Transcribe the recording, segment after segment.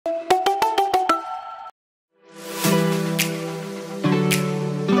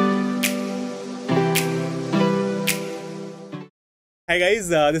Hi guys,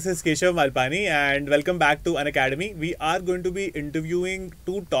 this is Keshav Malpani and welcome back to Unacademy. We are going to be interviewing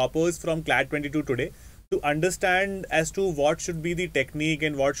two toppers from CLAT 22 today to understand as to what should be the technique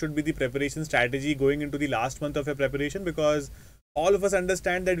and what should be the preparation strategy going into the last month of your preparation, because all of us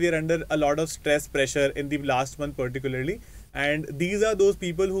understand that we are under a lot of stress pressure in the last month particularly, and these are those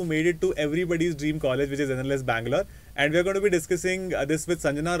people who made it to everybody's dream college, which is NLS Bangalore. And we are going to be discussing this with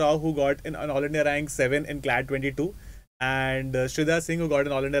Sanjana Rao, who got an All India rank 7 in CLAT 22, and Shridha Singh, who got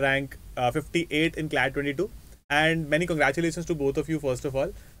an All India rank 58 in CLAT 22. And many congratulations to both of you, first of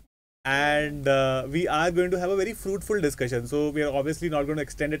all. And we are going to have a very fruitful discussion. So we are obviously not going to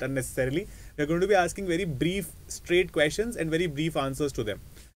extend it unnecessarily. We are going to be asking very brief, straight questions and very brief answers to them.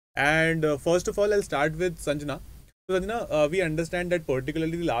 And first of all, I'll start with Sanjana. So Sanjana, we understand that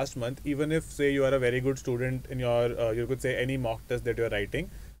particularly the last month, even if say you are a very good student in your, you could say any mock test that you are writing,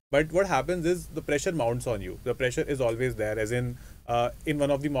 but what happens is the pressure mounts on you. The pressure is always there, as in one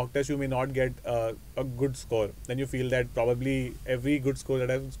of the mock tests you may not get a good score. Then you feel that probably every good score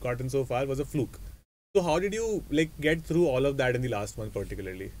that I've gotten so far was a fluke. So how did you get through all of that in the last month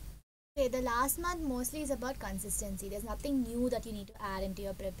particularly? Okay, the last month mostly is about consistency. There's nothing new that you need to add into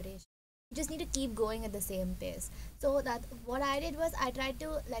your preparation. You just need to keep going at the same pace. So that what I did was I tried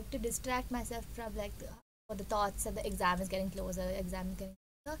to distract myself from the thoughts that the exam is getting closer,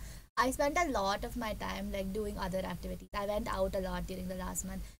 so I spent a lot of my time doing other activities. I went out a lot during the last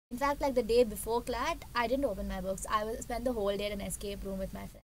month. In fact, the day before CLAT, I didn't open my books. I spent the whole day in an escape room with my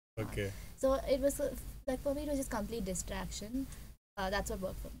friends. Okay. So it was for me it was just complete distraction. That's what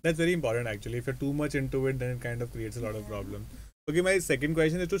worked for me. That's very important actually. If you're too much into it, then it kind of creates a lot of problem. Okay, my second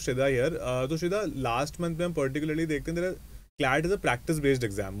question is to Shridha here. So Shridha, last month में हम particularly देखते हैं there CLAT is a practice-based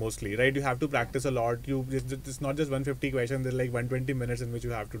exam mostly, right? You have to practice a lot. It's not just 150 questions. There's 120 minutes in which you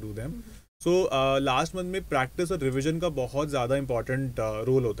have to do them. So last month में practice और revision का बहुत ज़्यादा important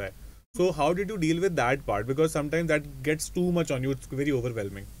role होता है. So how did you deal with that part? Because sometimes that gets too much on you. It's very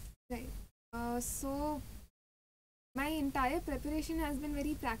overwhelming. Right. So my entire preparation has been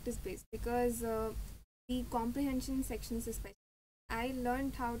very practice-based, because the comprehension sections especially, I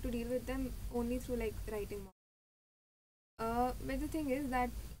learned how to deal with them only through writing more. But the thing is that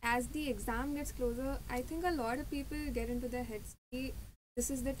as the exam gets closer, I think a lot of people get into their heads,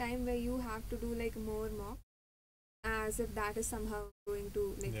 this is the time where you have to do more mock, as if that is somehow going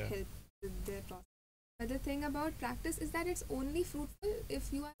to help with their process. But the thing about practice is that it's only fruitful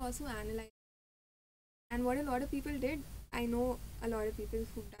if you are also analyzing. And what a lot of people did, I know a lot of people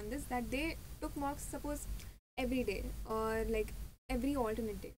who've done this, that they took mocks, suppose, every day or every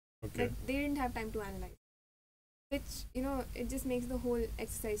alternate day. Okay. But they didn't have time to analyze, which, it just makes the whole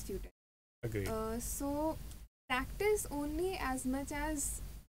exercise futile. Agreed. So practice only as much as,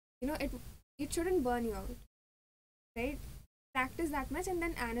 it shouldn't burn you out, right? Practice that much and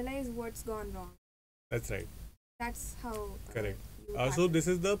then analyze what's gone wrong. That's right. That's how. Correct. So this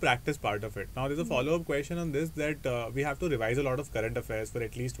is the practice part of it. Now there's a follow-up question on this, that we have to revise a lot of current affairs for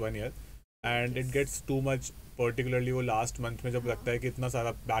at least 1 year, and it gets too much, particularly वो last month में जब लगता है कि इतना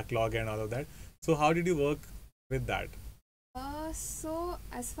सारा backlog and all of that. So how did you work with that? So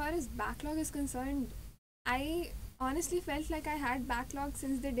as far as backlog is concerned, I honestly felt like I had backlog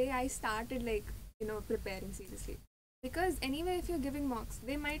since the day I started preparing seriously. Because anyway, if you're giving mocks,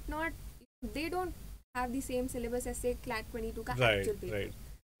 they don't have the same syllabus as say CLAT 22 का actual paper. Right.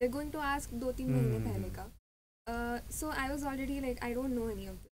 They're going to ask 2-3 महीने पहले का. So I was already I don't know any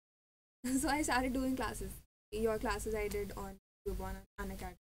of this. So I started doing classes. Your classes I did on YouTube on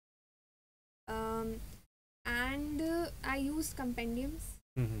Unacademy. And I used compendiums.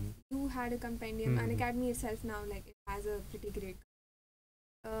 You had a compendium. Unacademy itself now it has a pretty great.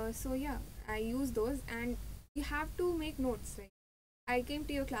 So yeah, I used those, and you have to make notes. I came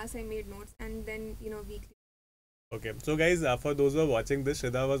to your class, I made notes, and then weekly. Okay, so guys, for those who are watching this,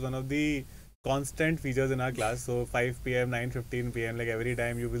 Shridha was one of the constant features in our class. So 5 p.m., 9:15 p.m., every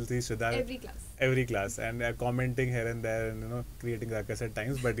time you will see Shridha. Every class, and commenting here and there, and creating ruckus at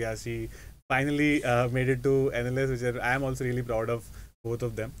times. But yeah, she finally made it to NLS, which I am also really proud of both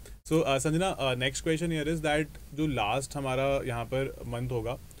of them. So Sanjana, next question here is that जो last हमारा यहाँ पर month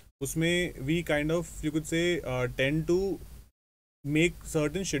होगा, उसमें we kind of, you could say, tend to make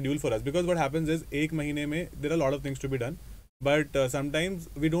certain schedule for us, because what happens is एक महीने में there are a lot of things to be done, but sometimes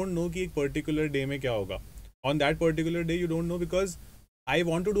we don't know कि एक particular day में क्या होगा. On that particular day you don't know, because I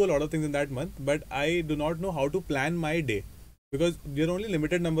want to do a lot of things in that month, but I do not know how to plan my day, because there are only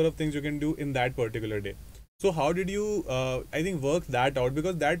limited number of things you can do in that particular day. So how did you I think work that out?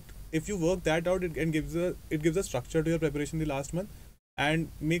 Because that, if you work that out, it gives a structure to your preparation the last month and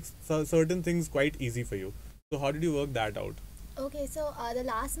makes certain things quite easy for you. So how did you work that out? Okay, so the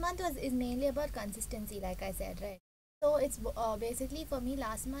last month is mainly about consistency, like I said, right? So it's basically for me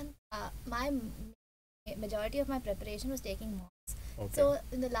last month, majority of my preparation was taking mocks. Okay. So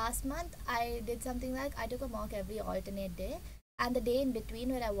in the last month, I did something like I took a mock every alternate day, and the day in between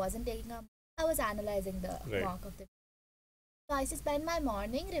where I wasn't taking a mock, I was analyzing the Right. mock of the. So I used to spend my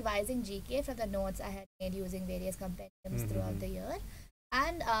morning revising GK from the notes I had made using various compendiums throughout the year.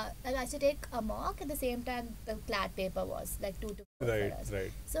 And I used to take a mock at the same time the CLAT paper was like 2 to 4 Right, for us.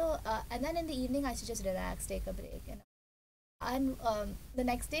 right. So and then in the evening I used to just relax, take a break, and the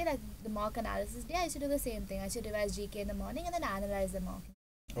next day, like the mock analysis day, I should do the same thing. I should revise GK in the morning and then analyze the mock.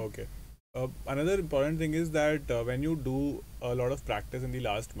 Okay. Another important thing is that when you do a lot of practice in the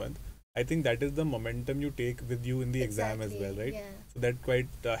last month, I think that is the momentum you take with you in the exam as well, right? Yeah. So that quite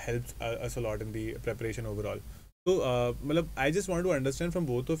helps us a lot in the preparation overall. So, I just want to understand from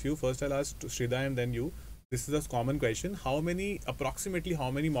both of you. First, I'll ask Shridha and then you. This is a common question. Approximately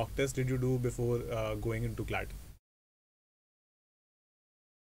how many mock tests did you do before going into CLAT?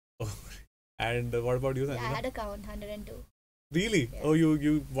 And what about you, Yeah, I Sanjana? had a count 102. Really? Yeah. Oh,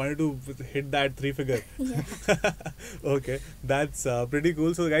 you wanted to hit that 3 figure. Yeah. Okay, that's pretty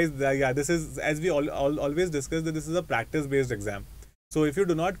cool. So, guys, yeah, this is as we always discuss that this is a practice-based exam. So, if you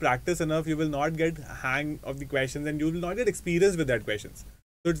do not practice enough, you will not get hang of the questions, and you will not get experience with that questions.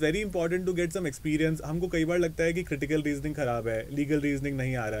 So, it's very important to get some experience. हमको कई बार लगता है कि critical reasoning खराब है, legal reasoning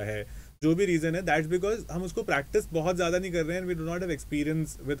नहीं आ रहा है. जो भी reason है, that's because हम उसको practice बहुत ज़्यादा नहीं कर रहे हैं, and we do not have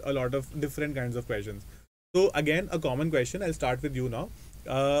experience with a lot of different kinds of questions. So again, a common question. I'll start with you now.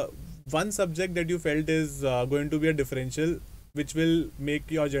 One subject that you felt is going to be a differential, which will make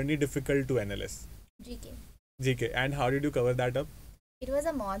your journey difficult to NLS. GK. GK. And how did you cover that up? It was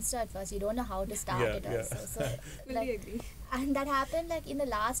a monster at first. You don't know how to start Yeah, it yeah. also. So Fully like, agree. and that happened like in the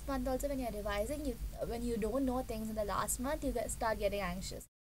last month also when you're revising. When you don't know things in the last month, start getting anxious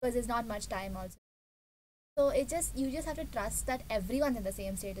because there's not much time also. So you just have to trust that everyone's in the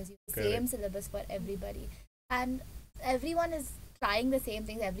same state as you, the same syllabus for everybody, and everyone is trying the same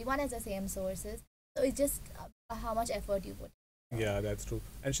things. Everyone has the same sources. So it's just how much effort you put. Yeah, that's true.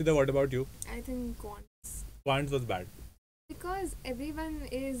 And Shridha, what about you? I think quants. Quants was bad. Because everyone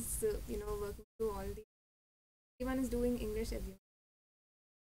is, working through all the. Everyone is doing English.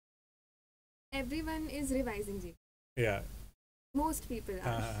 Everyone is revising GK. Yeah. Most people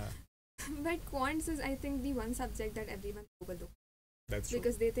are. Uh, But quants is, I think, the one subject that everyone overlooks. that's true.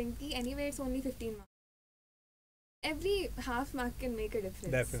 Because they think, anyway, it's only 15 marks. Every half mark can make a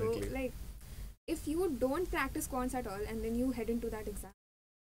difference. Definitely. So, like, if you don't practice quants at all and then you head into that exam,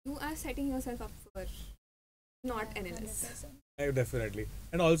 you are setting yourself up for not Yeah, NLS. 100%. Definitely.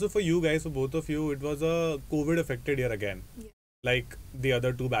 And also for you guys, for both of you, it was a COVID affected year again. Yeah. Like the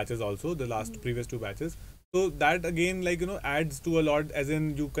other two batches also, the last previous two batches. So that again, adds to a lot, as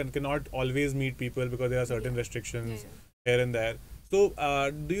in you cannot always meet people because there are certain restrictions here and there. So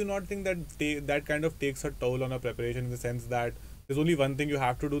do you not think that that kind of takes a toll on a preparation, in the sense that there's only one thing you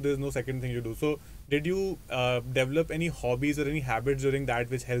have to do, there's no second thing you do? So did you develop any hobbies or any habits during that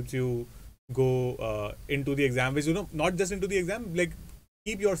which helps you go into the exam, which, not just into the exam, like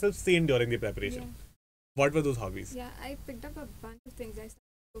keep yourself sane during the preparation? Yeah. What were those hobbies? Yeah, I picked up a bunch of things. I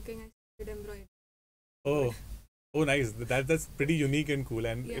started cooking, I started embroidering. Oh, nice. That's pretty unique and cool.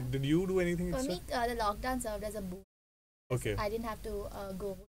 And Yeah. did you do anything For extra? me, the lockdown served as a boost. Okay. I didn't have to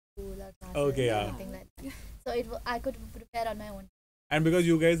go to school or classes Okay, or yeah. anything like that. So I could prepare on my own. And because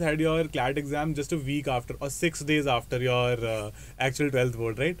you guys had your CLAT exam just a week after, or 6 days after your actual 12th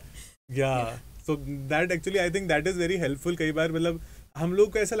board, right? Yeah. So that actually, I think that is very helpful. कई बार मतलब हम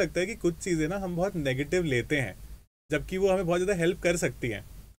लोग को ऐसा लगता है कि कुछ चीज़ें ना हम बहुत नेगेटिव लेते हैं, जबकि वो हमें बहुत ज़्यादा हेल्प कर सकती हैं.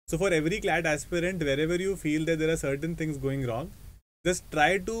 So for every CLAT aspirant, wherever you feel that there are certain things going wrong, just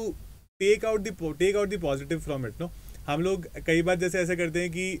try to take out the positive from it. No, हम लोग कई बार जैसे ऐसे करते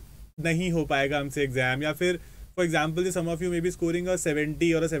हैं कि नहीं हो पाएगा हमसे एग्जाम, या फिर for example, some of you may be scoring a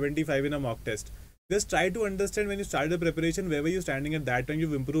 70 or a 75 in a mock test. Just try to understand when you start the preparation, where were you standing at that time,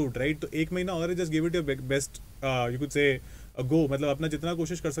 you've improved, right? तो एक महीना और just give it your best, you could say, go. मतलब अपना जितना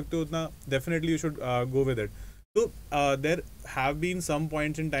कोशिश कर सकते हो उतना definitely you should go with it. So there have been some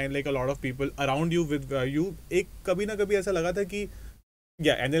points in time, like a lot of people around you with you, एक कभी ना कभी ऐसा लगा था कि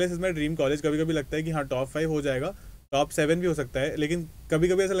NLS is my dream college. कभी कभी लगता है कि हाँ top 5 हो जाएगा, top 7 भी हो सकता है, लेकिन कभी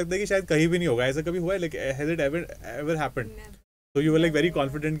कभी ऐसा लगता है कि शायद कहीं भी नहीं होगा. ऐसा कभी हुआ है? Like has it ever happened? Never. So you were like very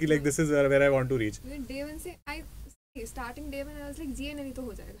confident कि like this is where I want to reach. Day one से starting day one I was like GA नहीं तो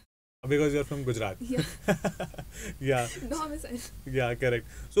हो जाएगा. Because you're from Gujarat. Yeah. Yeah. Domicile. Yeah, correct.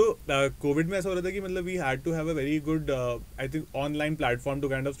 So, COVID में ऐसा हो रहा था कि मतलब we had to have a very good, I think, online platform to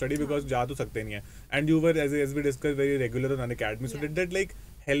kind of study because जा तो सकते नहीं है. And you were, as we discussed, very regular on Unacademy. So, Yeah. did that like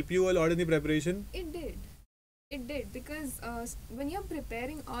help you a lot in the preparation? It did. It did because when you're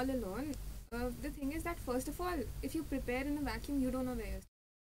preparing all alone, the thing is that first of all, if you prepare in a vacuum, you don't know where you're.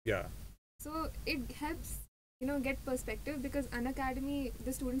 Yeah. So it helps, get perspective because Unacademy,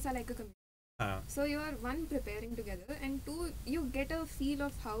 the students are like a community. So you're one preparing together, and two, you get a feel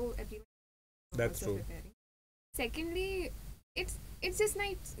of how everyone is That's also true. preparing. Secondly, it's just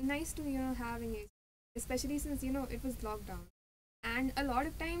nice to have engagement, especially since it was locked down, and a lot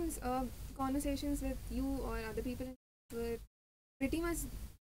of times conversations with you or other people were pretty much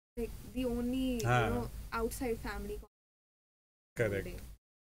like the only outside family Correct. day.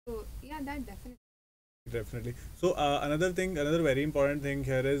 So yeah, that Definitely. So another very important thing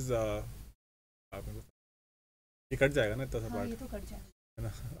here is ये cut जाएगा ना इतना सा हाँ, part. ये तो cut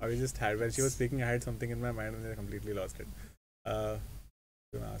जाएगा. I just had when she was speaking, I had something in my mind and I completely lost it.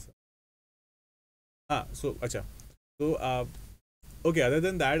 So acha. So okay. Other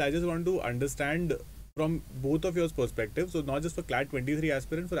than that, I just want to understand from both of your perspectives. So not just for CLAT 23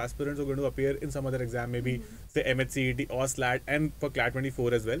 aspirants, for aspirants who are going to appear in some other exam, maybe say MHCET or SLAT, and for CLAT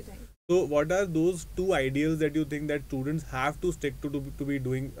 24 as well. Right. So what are those two ideals that you think that students have to stick to be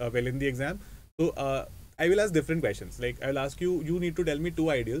doing well in the exam? So I will ask different questions. Like I'll ask you, you need to tell me two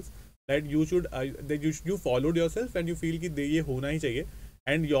ideals that you should you followed yourself and you feel कि ये होना ही चाहिए.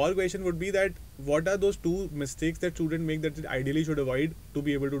 And your question would be that what are those two mistakes that students make that ideally should avoid to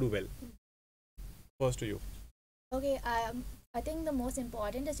be able to do well? First to you. Okay, I think the most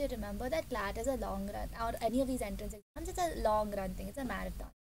important is to remember that CLAT is a long run, or any of these entrance exams, it's a long run thing, it's a marathon.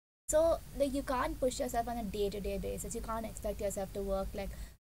 So like you can't push yourself on a day-to-day basis. You can't expect yourself to work like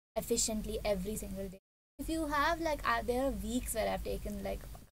efficiently every single day. If you have like there are weeks where I've taken like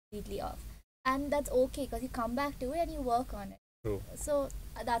completely off, and that's okay because you come back to it and you work on it. True. So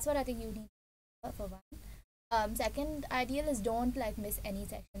that's what I think you need for one. Second ideal is don't like miss any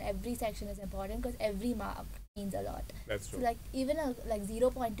section. Every section is important because every mark means a lot. That's true. So like even a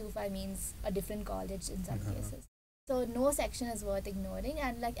 0.25 means a different college in some cases. So no section is worth ignoring,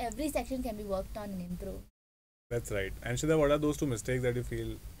 and like every section can be worked on and improved. That's right. And Shridha, what are those two mistakes that you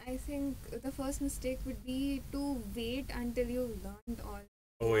feel? I think the first mistake would be to wait until you've learned all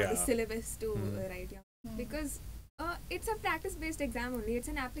the syllabus to write. Yeah. Because it's a practice-based exam only. It's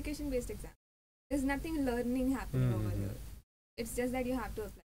an application-based exam. There's nothing learning happening over here. It's just that you have to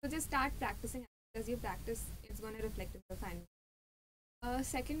apply. So just start practicing. As you practice, it's going to reflect in the final.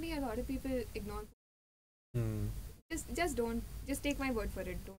 Secondly, a lot of people ignore. Just don't. Just take my word for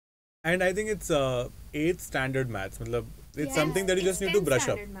it. Don't. And I think it's 8th standard maths. It's something that you just need to 10th brush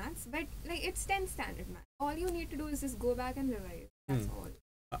up. standard maths, but like it's 10th standard maths. All you need to do is just go back and revise. That's all.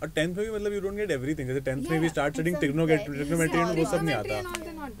 10th में भी मतलब you don't get everything. जैसे 10th में Yeah, we start studying it's a trigonometry and वो सब नहीं Trigonometry आता. and all,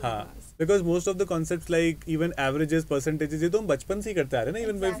 they're not good हाँ. class. Because most of the concepts like even averages, percentages, ये तो हम बचपन से ही करते आ रहे हैं ना,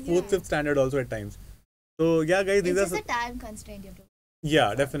 even by Exactly. 4th, 5th standard also at times. So yeah, guys, these It's are just a time constraint you have to.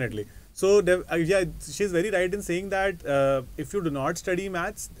 yeah, definitely. So yeah, she's very right in saying that if you do not study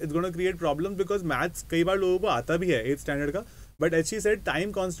maths, it's going to create problems because maths कई बार लोगों को आता भी है 8th standard का, but as she said,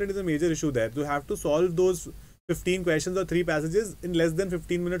 time constraint is a major issue there. You have to solve those 15 questions or 3 passages in less than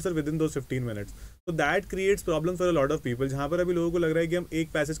 15 minutes or within those 15 minutes. So that creates problems for a lot of people. जहाँ पर अभी लोगों को लग रहा है कि हम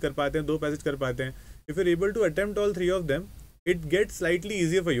एक पैसेज कर पाते हैं, 2 पैसेज कर पाते हैं. If you're able to attempt all 3 of them, it gets slightly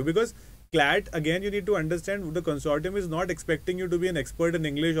easier for you because CLAT, again, you need to understand the consortium is not expecting you to be an expert in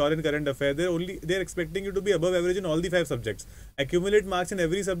English or in current affairs. They're expecting you to be above average in all the 5 subjects. Accumulate marks in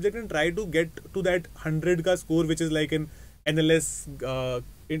every subject and try to get to that 100 ka score, which is like in NLS.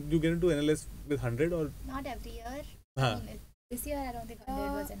 You get into NLS with 100 or Not every year. Huh. I mean, this year I don't think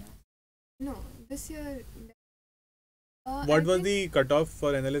 100 was enough. No, this year. what was the cutoff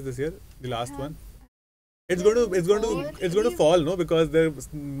for NLS this year? The last one. It's going to fall, no, because there's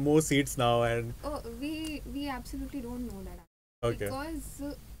more seats now and Oh, we absolutely don't know that. okay.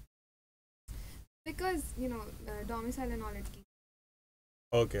 Because domicile and all it keeps.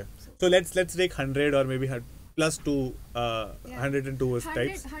 Okay. So let's take 100 or maybe plus 2 102 is 100,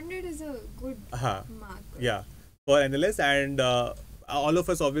 types. 100 is a good Uh-huh. mark. Yeah, for NLS and all of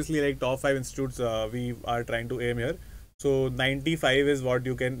us obviously like top 5 institutes we are trying to aim here. So 95 is what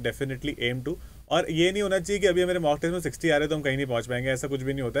you can definitely aim to. और ये नहीं होना चाहिए कि अभी मेरे mock test में 60 आ रहे तो हम कहीं नहीं पहुंच पाएंगे, ऐसा कुछ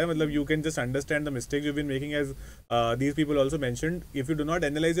भी नहीं होता है. मतलब you can just understand the mistakes you been making as these people also mentioned. If you do not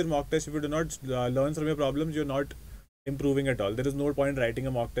analyse your mock test, if you do not learn from your problems, you are not improving at all. There is no point writing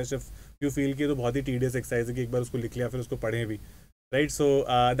a mock test if you feel कि तो बहुत ही tedious exercise है कि एक बार उसको लिख लिया फिर उसको पढ़ें भी. right? So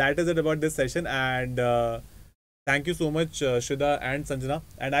that is it about this session, and thank you so much, Shridha and Sanjana,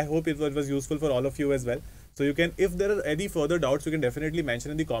 and I hope it was useful for all of you as well. So you can, if there are any further doubts, you can definitely mention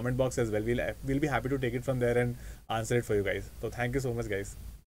in the comment box as well. We'll be happy to take it from there and answer it for you guys. So thank you so much, guys.